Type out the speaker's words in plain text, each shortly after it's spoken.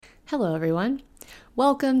Hello, everyone.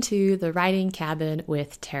 Welcome to the Writing Cabin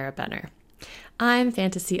with Tara Benner. I'm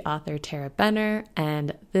fantasy author Tara Benner,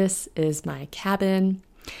 and this is my cabin.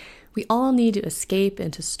 We all need to escape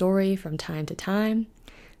into story from time to time.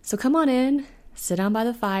 So come on in, sit down by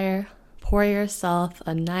the fire, pour yourself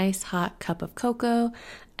a nice hot cup of cocoa,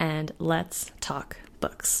 and let's talk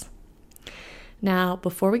books. Now,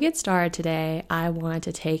 before we get started today, I want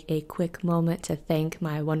to take a quick moment to thank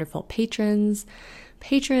my wonderful patrons.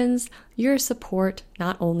 Patrons, your support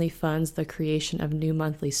not only funds the creation of new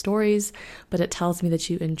monthly stories, but it tells me that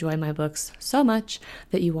you enjoy my books so much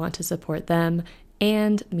that you want to support them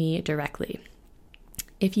and me directly.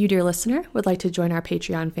 If you, dear listener, would like to join our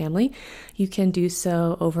Patreon family, you can do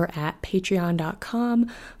so over at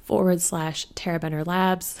patreon.com/Tara Benner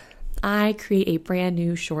Labs. I create a brand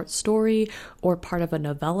new short story or part of a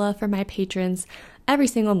novella for my patrons every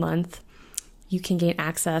single month. You can gain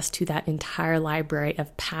access to that entire library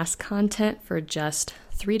of past content for just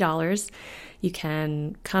 $3. You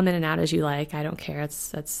can come in and out as you like. I don't care.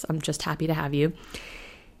 I'm just happy to have you.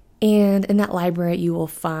 And in that library, you will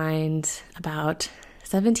find about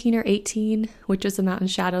 17 or 18 Witches of Mountain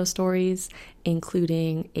Shadow stories,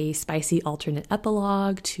 including a spicy alternate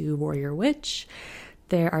epilogue to Warrior Witch.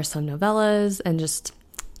 There are some novellas and just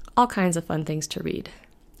all kinds of fun things to read.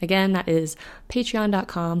 Again, that is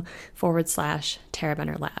patreon.com/Tara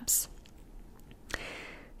Benner Labs.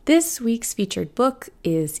 This week's featured book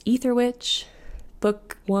is Ether Witch,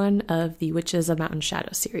 book 1 of the Witches of Mountain Shadow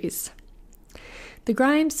series. The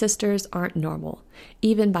Grimes sisters aren't normal,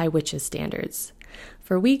 even by witches' standards.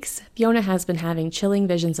 For weeks, Fiona has been having chilling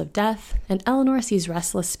visions of death, and Eleanor sees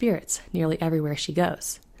restless spirits nearly everywhere she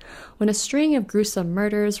goes. When a string of gruesome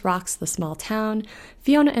murders rocks the small town,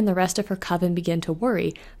 Fiona and the rest of her coven begin to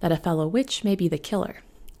worry that a fellow witch may be the killer.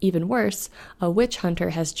 Even worse, a witch hunter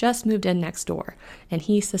has just moved in next door, and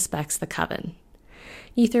he suspects the coven.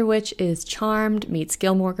 Ether Witch is Charmed meets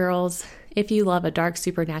Gilmore Girls. If you love a dark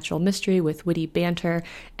supernatural mystery with witty banter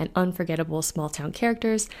and unforgettable small-town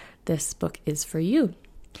characters, this book is for you.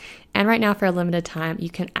 And right now, for a limited time, you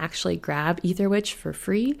can actually grab Ether Witch for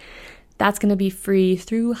free. That's going to be free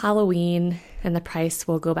through Halloween, and the price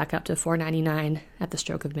will go back up to $4.99 at the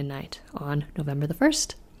stroke of midnight on November the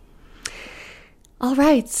 1st. All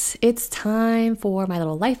right, it's time for my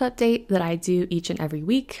little life update that I do each and every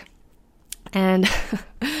week. And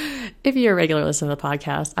if you're a regular listener to the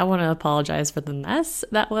podcast, I want to apologize for the mess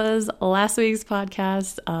that was last week's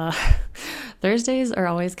podcast. Thursdays are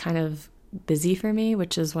always kind of busy for me,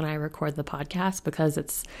 which is when I record the podcast, because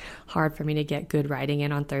it's hard for me to get good writing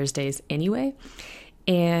in on Thursdays anyway.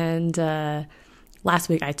 And last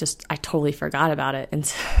week I totally forgot about it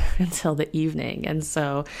until the evening. And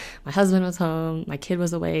so my husband was home, my kid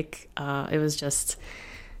was awake. It was just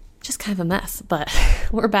kind of a mess, but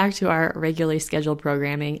we're back to our regularly scheduled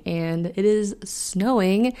programming, and it is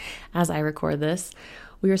snowing as I record this.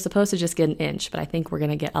 We were supposed to just get an inch, but I think we're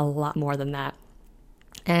going to get a lot more than that.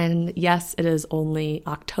 And yes, it is only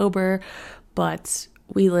October, but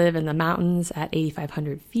we live in the mountains at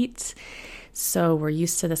 8,500 feet, so we're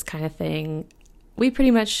used to this kind of thing. We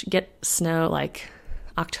pretty much get snow like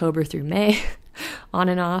October through May, on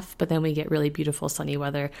and off, but then we get really beautiful sunny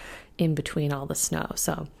weather in between all the snow,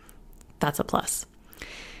 so that's a plus.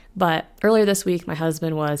 But earlier this week, my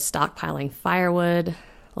husband was stockpiling firewood,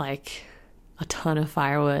 like a ton of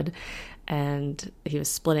firewood, and he was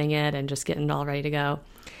splitting it and just getting it all ready to go.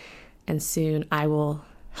 And soon I will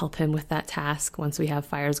help him with that task once we have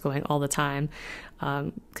fires going all the time,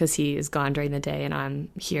 because he is gone during the day and I'm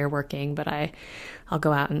here working, but I'll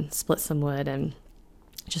go out and split some wood and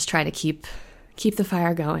just try to keep the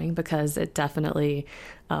fire going, because it definitely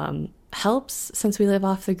helps since we live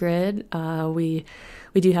off the grid. We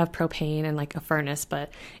do have propane and like a furnace,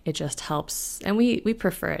 but it just helps, and we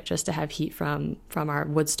prefer it just to have heat from our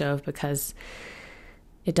wood stove, because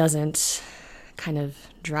it doesn't kind of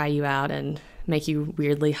dry you out and make you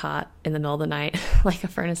weirdly hot in the middle of the night like a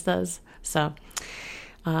furnace does. So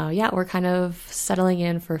we're kind of settling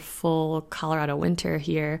in for full Colorado winter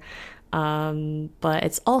here. But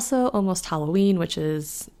it's also almost Halloween, which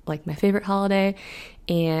is like my favorite holiday,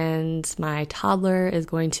 and my toddler is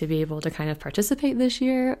going to be able to kind of participate this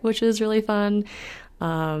year, which is really fun.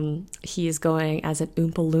 He's going as an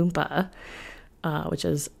Oompa Loompa, which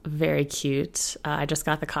is very cute. I just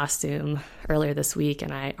got the costume earlier this week,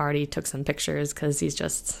 and I already took some pictures because he's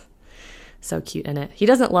just so cute in it. He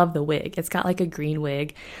doesn't love the wig. It's got like a green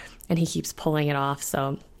wig, and he keeps pulling it off,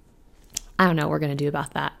 so I don't know what we're going to do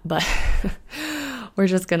about that, but we're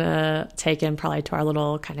just going to take him probably to our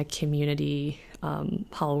little kind of community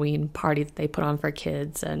Halloween party that they put on for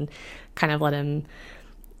kids, and kind of let him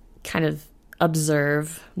kind of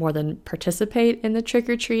observe more than participate in the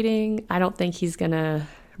trick-or-treating. I don't think he's gonna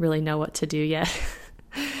really know what to do yet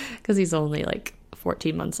because he's only like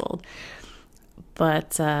 14 months old.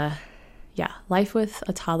 But yeah, life with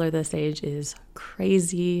a toddler this age is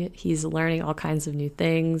crazy. He's learning all kinds of new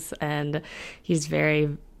things, and he's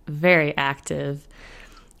very, very active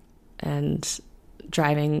and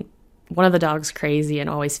driving one of the dogs crazy and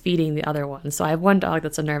always feeding the other one. So I have one dog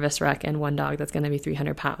that's a nervous wreck and one dog that's going to be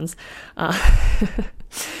 300 pounds.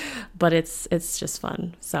 But it's just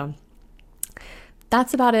fun. So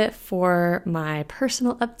that's about it for my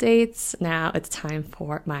personal updates. Now it's time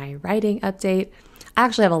for my writing update. I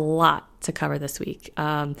actually have a lot to cover this week.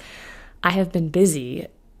 I have been busy.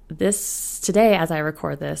 Today, as I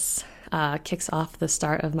record this, kicks off the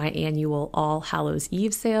start of my annual All Hallows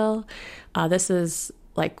Eve sale. This is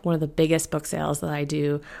like one of the biggest book sales that I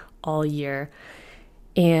do all year.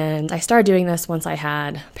 And I started doing this once I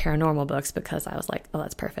had paranormal books because I was like, oh,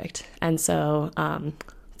 that's perfect. And so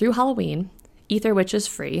through Halloween, Ether Witch is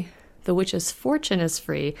free. The Witch's Fortune is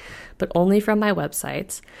free, but only from my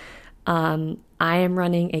website. I am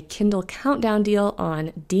running a Kindle countdown deal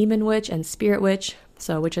on Demon Witch and Spirit Witch,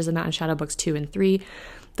 so Witches of Mountain Shadow books 2 and 3.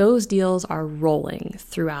 Those deals are rolling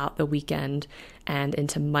throughout the weekend and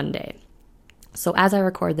into Monday. So as I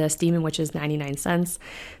record this, Demon Witch is 99 cents.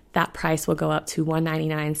 That price will go up to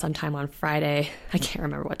 $1.99 sometime on Friday. I can't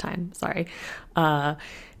remember what time, sorry.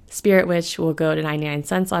 Spirit Witch will go to 99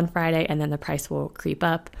 cents on Friday, and then the price will creep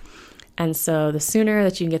up. And so the sooner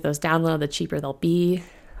that you can get those downloaded, the cheaper they'll be.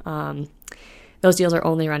 Those deals are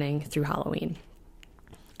only running through Halloween.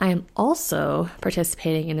 I am also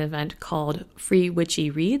participating in an event called Free Witchy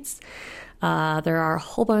Reads. There are a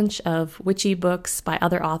whole bunch of witchy books by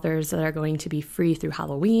other authors that are going to be free through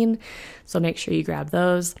Halloween, so make sure you grab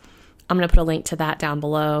those. I'm going to put a link to that down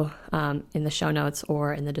below in the show notes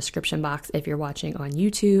or in the description box if you're watching on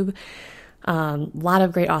YouTube. A lot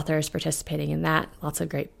of great authors participating in that, lots of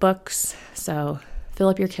great books, so fill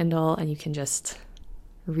up your Kindle and you can just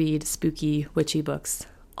read spooky witchy books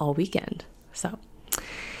all weekend. So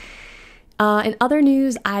in other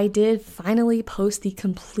news, I did finally post the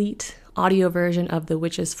complete audio version of The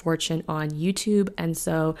Witch's Fortune on YouTube. And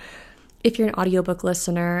so if you're an audiobook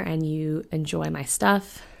listener and you enjoy my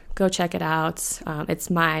stuff, go check it out. It's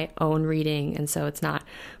my own reading, and so it's not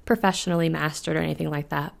professionally mastered or anything like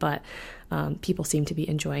that, but people seem to be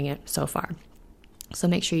enjoying it so far. So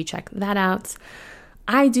make sure you check that out.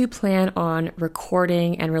 I do plan on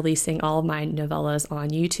recording and releasing all of my novellas on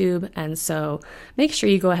YouTube, and so make sure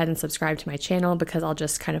you go ahead and subscribe to my channel because I'll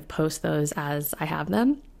just kind of post those as I have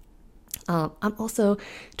them. I'm also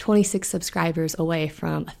 26 subscribers away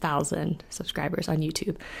from 1,000 subscribers on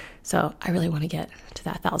YouTube, so I really want to get to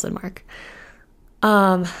that 1,000 mark.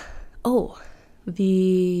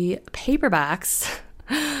 The paperbacks.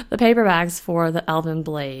 The paperbacks for The Elven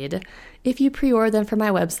Blade, if you pre-order them from my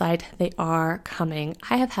website, they are coming.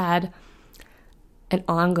 I have had an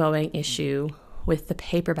ongoing issue with the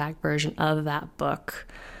paperback version of that book.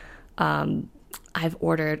 I'm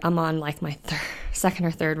on like my second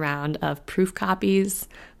or third round of proof copies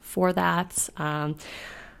for that. I'm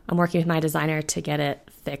working with my designer to get it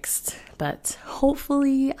fixed, but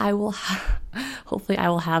hopefully I will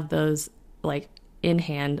have those like in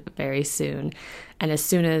hand very soon. And as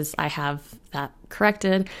soon as I have that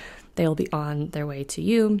corrected, they will be on their way to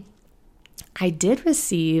you. I did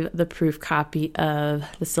receive the proof copy of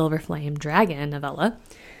the Silver Flame Dragon novella.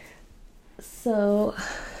 So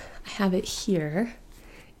I have it here.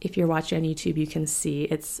 If you're watching on YouTube, you can see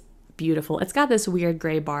it's beautiful. It's got this weird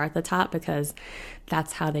gray bar at the top because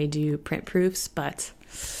that's how they do print proofs, but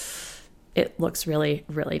it looks really,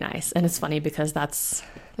 really nice. And it's funny because that's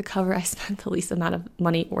the cover I spent the least amount of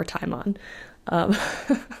money or time on. But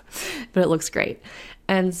it looks great.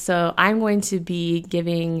 And so I'm going to be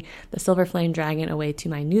giving the Silver Flame Dragon away to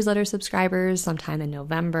my newsletter subscribers sometime in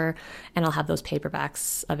November, and I'll have those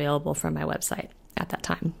paperbacks available from my website at that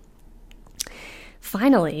time.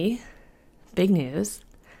 Finally, big news,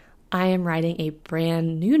 I am writing a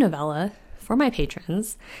brand new novella for my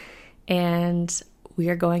patrons, and we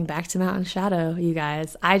are going back to Mountain Shadow, you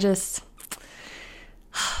guys.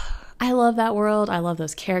 I love that world. I love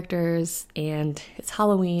those characters, and it's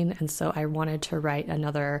Halloween, and so I wanted to write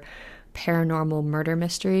another paranormal murder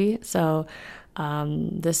mystery. So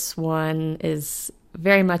this one is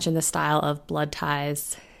very much in the style of Blood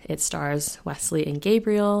Ties. It stars Wesley and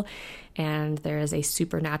Gabriel, and there is a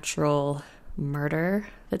supernatural murder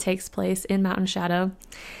that takes place in Mountain Shadow.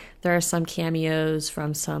 There are some cameos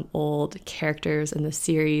from some old characters in the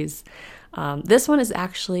series. This one is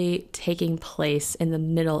actually taking place in the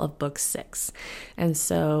middle of book 6. And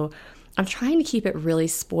so I'm trying to keep it really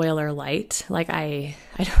spoiler light. Like I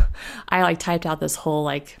like typed out this whole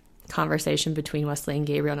like conversation between Wesley and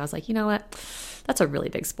Gabriel, and I was like, you know what? That's a really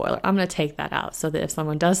big spoiler. I'm going to take that out so that if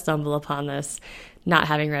someone does stumble upon this, not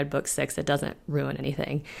having read book 6, it doesn't ruin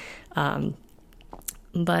anything.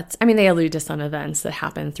 But I mean, they allude to some events that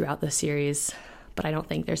happen throughout the series, but I don't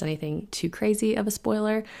think there's anything too crazy of a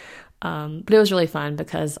spoiler. But it was really fun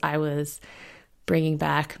because I was bringing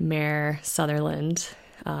back Mare Sutherland,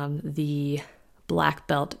 the black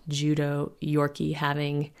belt judo Yorkie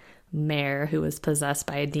having mare who was possessed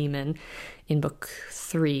by a demon in book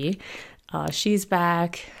 3. She's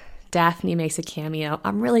back. Daphne makes a cameo.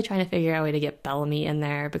 I'm really trying to figure out a way to get Bellamy in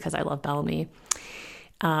there because I love Bellamy.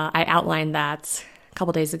 I outlined that a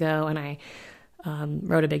couple days ago, and I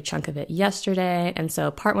wrote a big chunk of it yesterday. And so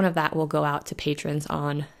part 1 of that will go out to patrons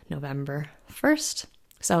on November 1st.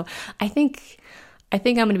 So I think I'm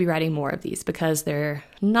going to be writing more of these because they're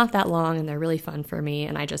not that long and they're really fun for me.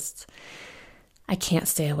 And I can't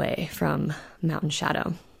stay away from Mountain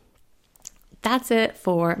Shadow. That's it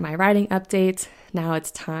for my writing update. Now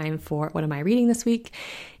it's time for what am I reading this week?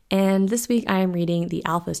 And this week I am reading The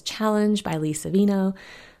Alpha's Challenge by Lee Savino.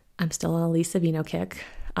 I'm still on a Lee Savino kick.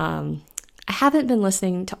 I haven't been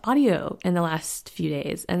listening to audio in the last few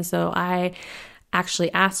days. And so I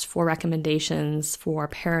actually asked for recommendations for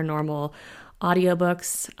paranormal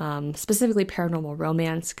audiobooks, specifically paranormal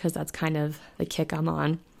romance, because that's kind of the kick I'm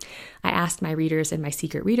on. I asked my readers in my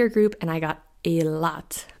secret reader group, and I got a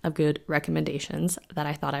lot of good recommendations that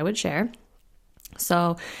I thought I would share.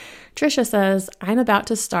 So Trisha says, I'm about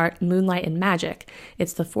to start Moonlight and Magic.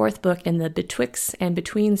 It's the 4th book in the Betwixt and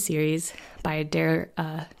Between series by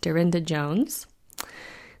Dorinda Jones.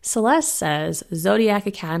 Celeste says, Zodiac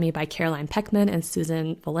Academy by Caroline Peckman and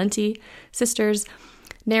Susan Valenti, sisters,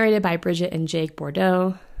 narrated by Bridget and Jake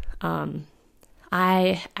Bordeaux.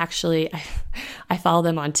 I follow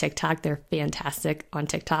them on TikTok. They're fantastic on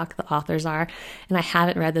TikTok, the authors are. And I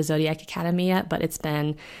haven't read the Zodiac Academy yet, but it's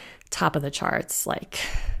been top of the charts like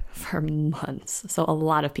for months. So a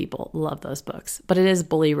lot of people love those books, but it is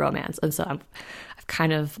bully romance. And so I've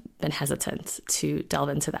kind of been hesitant to delve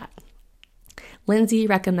into that. Lindsay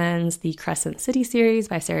recommends the Crescent City series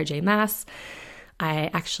by Sarah J. Maas. I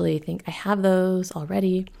actually think I have those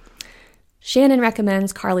already. Shannon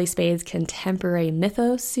recommends Carly Spade's Contemporary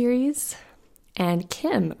Mythos series. And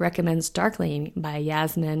Kim recommends Darkling by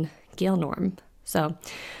Yasmin Galenorm. So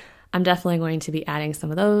I'm definitely going to be adding some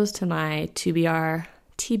of those to my TBR,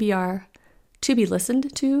 to be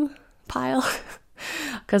listened to pile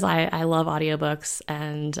because I love audiobooks,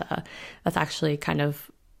 and that's actually kind of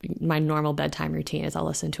my normal bedtime routine is I'll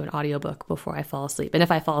listen to an audiobook before I fall asleep. And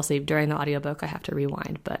if I fall asleep during the audiobook, I have to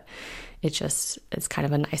rewind, but it's kind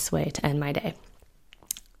of a nice way to end my day.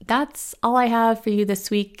 That's all I have for you this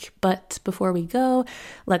week. But before we go,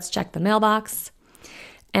 let's check the mailbox.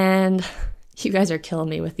 And you guys are killing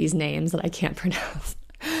me with these names that I can't pronounce.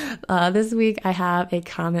 This week I have a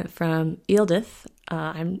comment from Eildith.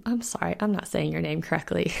 I'm sorry, I'm not saying your name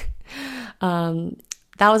correctly.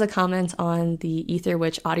 That was a comment on the Ether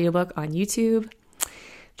Witch audiobook on YouTube.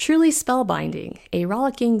 Truly spellbinding, a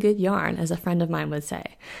rollicking good yarn, as a friend of mine would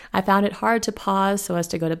say. I found it hard to pause so as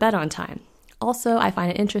to go to bed on time. Also, I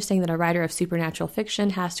find it interesting that a writer of supernatural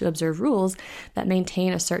fiction has to observe rules that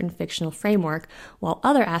maintain a certain fictional framework, while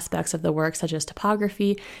other aspects of the work, such as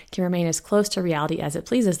topography, can remain as close to reality as it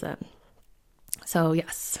pleases them. So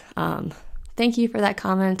yes, thank you for that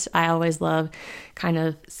comment. I always love kind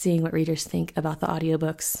of seeing what readers think about the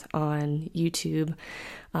audiobooks on YouTube.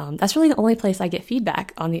 That's really the only place I get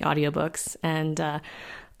feedback on the audiobooks. And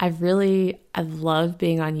I've loved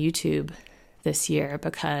being on YouTube this year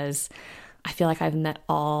because I feel like I've met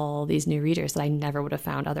all these new readers that I never would have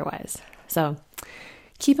found otherwise. So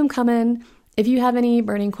keep them coming. If you have any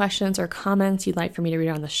burning questions or comments you'd like for me to read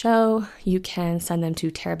on the show, you can send them to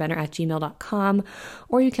tarabenner@gmail.com,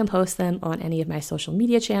 or you can post them on any of my social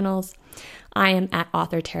media channels. I am at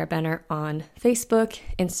author Tara Benner on Facebook,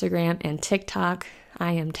 Instagram, and TikTok.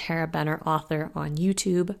 I am Tara Benner author on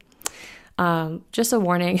YouTube. Just a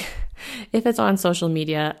warning, if it's on social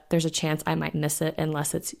media, there's a chance I might miss it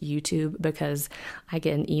unless it's YouTube, because I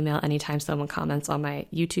get an email anytime someone comments on my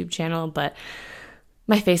YouTube channel, but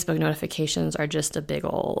my Facebook notifications are just a big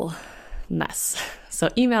ol' mess. So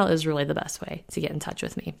email is really the best way to get in touch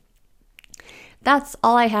with me. That's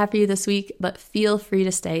all I have for you this week, but feel free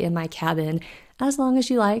to stay in my cabin as long as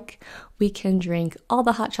you like. We can drink all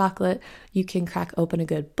the hot chocolate. You can crack open a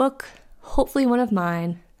good book, hopefully one of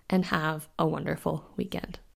mine, and have a wonderful weekend.